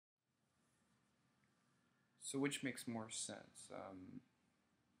So which makes more sense?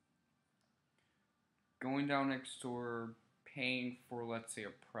 Going down next door, paying for, let's say,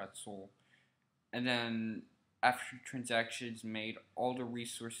 a pretzel, and then after the transaction is made, all the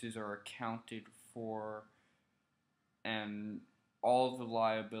resources are accounted for, and all the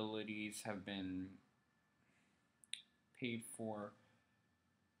liabilities have been paid for,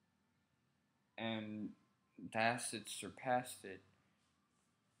 and the assets surpassed it.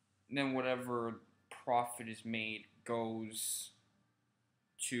 And then whatever profit is made goes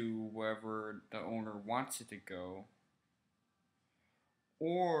to wherever the owner wants it to go,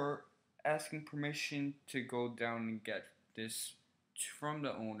 or asking permission to go down and get this from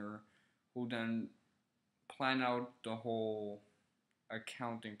the owner, who then plan out the whole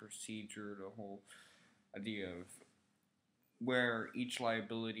accounting procedure, the whole idea of where each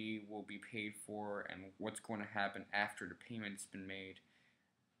liability will be paid for and what's going to happen after the payment's been made.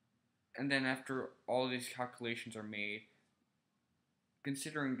 And then after all these calculations are made,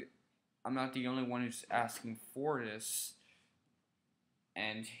 considering I'm not the only one who's asking for this,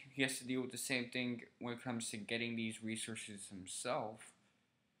 and he has to deal with the same thing when it comes to getting these resources himself,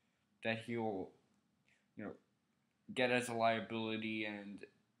 that he'll, you know, get as a liability and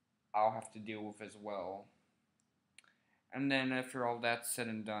I'll have to deal with as well. And then after all that's said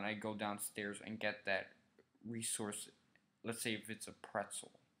and done, I go downstairs and get that resource. Let's say if it's a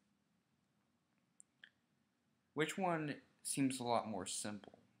pretzel. Which one seems a lot more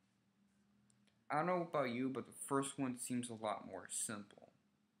simple? I don't know about you, but the first one seems a lot more simple.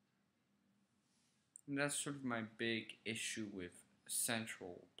 And that's sort of my big issue with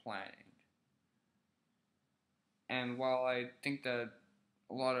central planning. And while I think that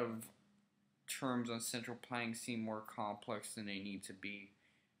a lot of terms on central planning seem more complex than they need to be,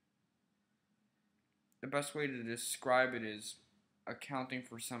 the best way to describe it is accounting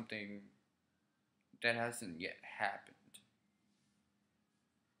for something that hasn't yet happened.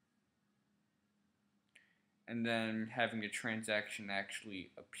 And then having a transaction actually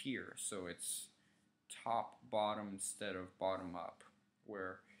appear, so it's top bottom instead of bottom up,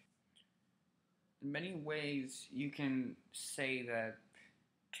 where in many ways you can say that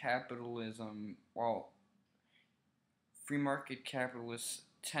capitalism, well, free market capitalists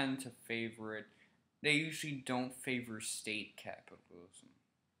tend to favor it. They usually don't favor state capitalism.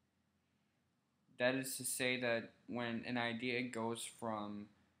 That is to say that when an idea goes from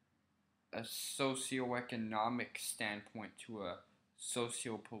a socioeconomic standpoint to a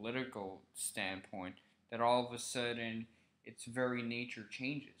sociopolitical standpoint, that all of a sudden its very nature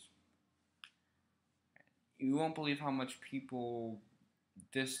changes. You won't believe how much people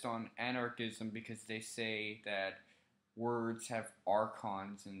dissed on anarchism because they say that words have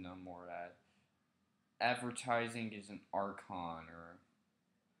archons in them, or that advertising is an archon, or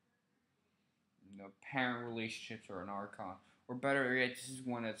parent relationships are an archon, or better yet, this is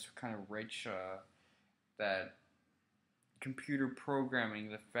one that's kind of rich. That computer programming,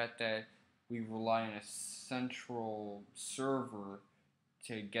 the fact that we rely on a central server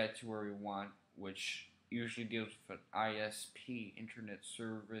to get to where we want, which usually deals with an ISP, Internet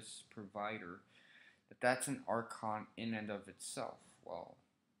Service Provider, that's an archon in and of itself. Well,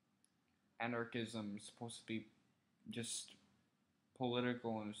 anarchism is supposed to be just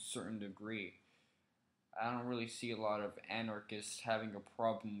political in a certain degree. I don't really see a lot of anarchists having a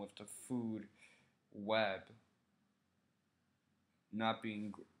problem with the food web not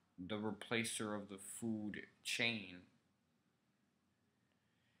being the replacer of the food chain.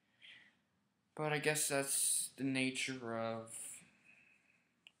 But I guess that's the nature of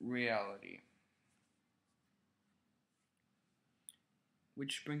reality.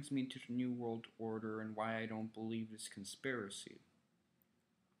 Which brings me to the New World Order and why I don't believe this conspiracy.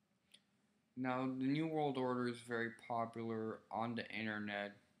 Now, the New World Order is very popular on the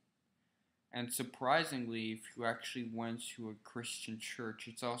internet, and surprisingly, if you actually went to a Christian church,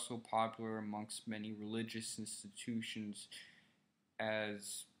 it's also popular amongst many religious institutions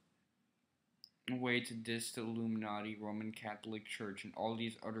as a way to diss the Illuminati, Roman Catholic Church, and all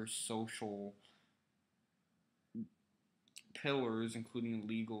these other social pillars, including the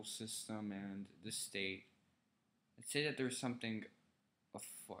legal system and the state. I'd say that there's something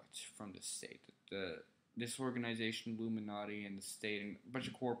afoot from the state. This organization, Illuminati, and the state, and a bunch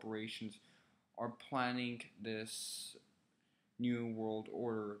of corporations are planning this new world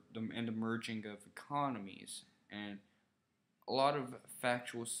order and the merging of economies. And a lot of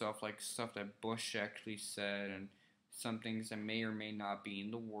factual stuff, like stuff that Bush actually said, and some things that may or may not be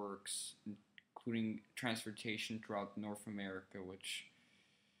in the works, including transportation throughout North America,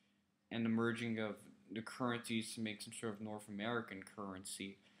 and the merging of the currencies to make some sort of North American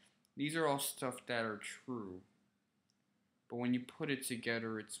currency. These are all stuff that are true, but when you put it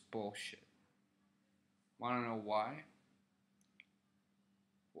together, it's bullshit. Want to know why?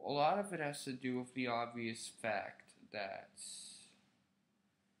 Well, a lot of it has to do with the obvious fact that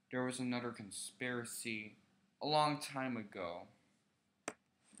there was another conspiracy a long time ago.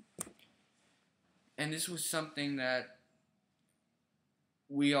 And this was something that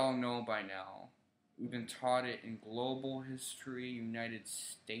we all know by now. We've been taught it in global history, United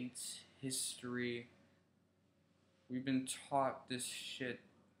States history. We've been taught this shit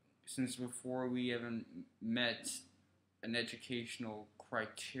since before we even met an educational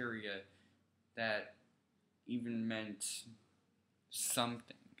criteria that even meant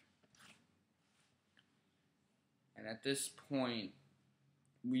something. And at this point,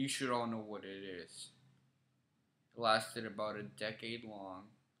 we should all know what it is. It lasted about a decade long.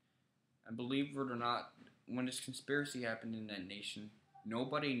 And believe it or not, when this conspiracy happened in that nation,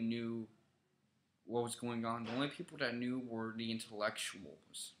 nobody knew what was going on. The only people that knew were the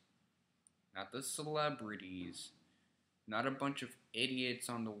intellectuals, not the celebrities, not a bunch of idiots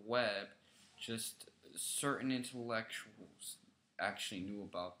on the web, just certain intellectuals actually knew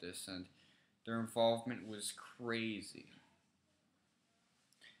about this, and their involvement was crazy.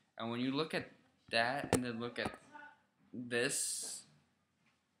 And when you look at that and then look at this,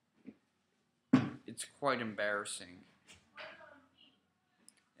 it's quite embarrassing.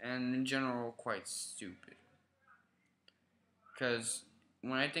 And in general, quite stupid. Because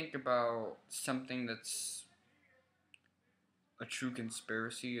when I think about something that's a true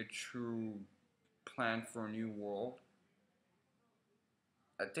conspiracy, a true plan for a new world,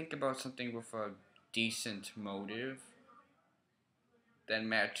 I think about something with a decent motive that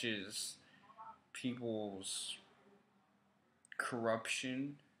matches people's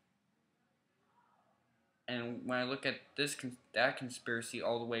corruption. And when I look at that conspiracy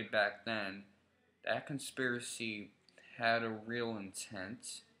all the way back then, that conspiracy had a real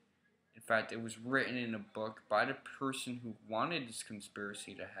intent. In fact, it was written in a book by the person who wanted this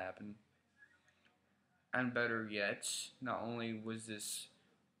conspiracy to happen. And better yet, not only was this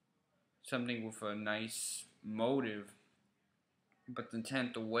something with a nice motive, but the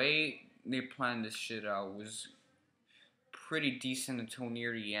intent, the way they planned this shit out was pretty decent until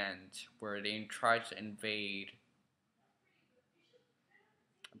near the end, where they tried to invade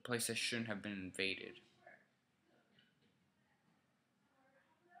a place that shouldn't have been invaded.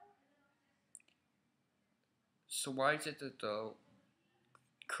 So why is it that the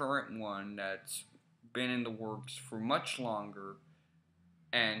current one that's been in the works for much longer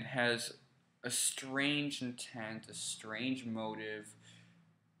and has a strange intent, a strange motive,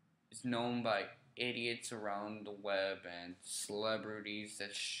 is known by idiots around the web and celebrities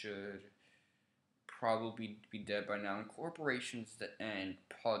that should probably be dead by now, and corporations and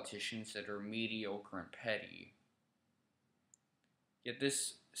politicians that are mediocre and petty? Yet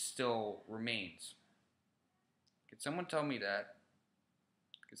this still remains. Can someone tell me that?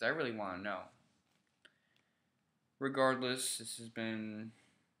 Because I really want to know. Regardless, this has been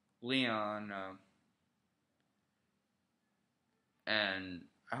Leon, and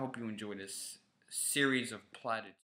I hope you enjoy this series of platitudes.